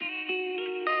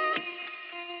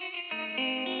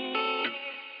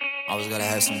Always gotta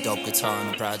have some dope guitar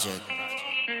on the project.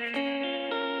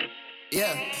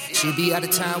 Yeah, she be out of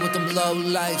town with them low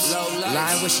lights.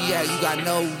 Lying where she at, you got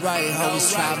no right.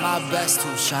 Always try my best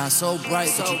to shine so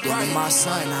bright, but you dimming my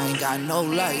sun. I ain't got no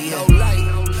light,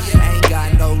 I ain't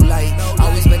got no light.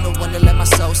 Always been the one to let my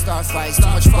soul start fights. Too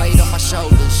much weight on my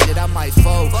shoulders, shit I might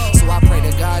fold. So I pray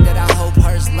to God that I hope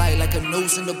hers light. Like a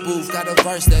noose in the booth, got a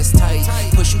verse that's tight.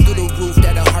 Push you through the roof,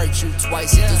 that'll hurt you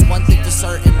twice. If there's one thing for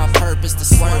certain, my purpose to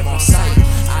swerve on sight.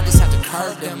 I just have to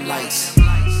curve them lights.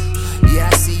 Yeah,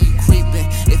 I see you creeping.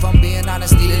 If I'm being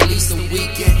honest, need at least a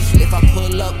weekend. If I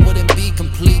pull up, wouldn't be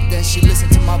complete. Then she listen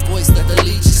to my voice, let the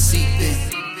leech seep in.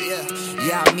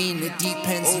 Yeah, I mean it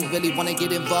depends. You really wanna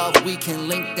get involved, we can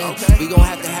link then. We gon'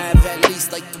 have to have at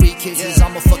least like 3 kisses.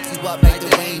 I'ma fuck you up like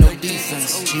there ain't no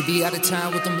defense. She be out of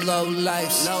town with them low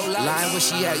lights. Lying where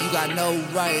she at, you got no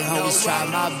right. Always try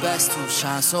my best to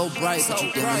shine so bright, but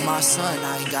you dimming my sun.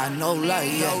 I ain't got no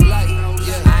light,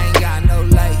 I ain't got no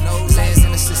light. Sands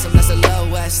in the system, that's a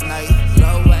low ass night.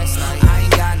 I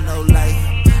ain't got no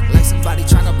light. Like somebody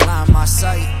tryna blind my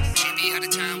sight. She be out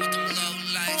of town.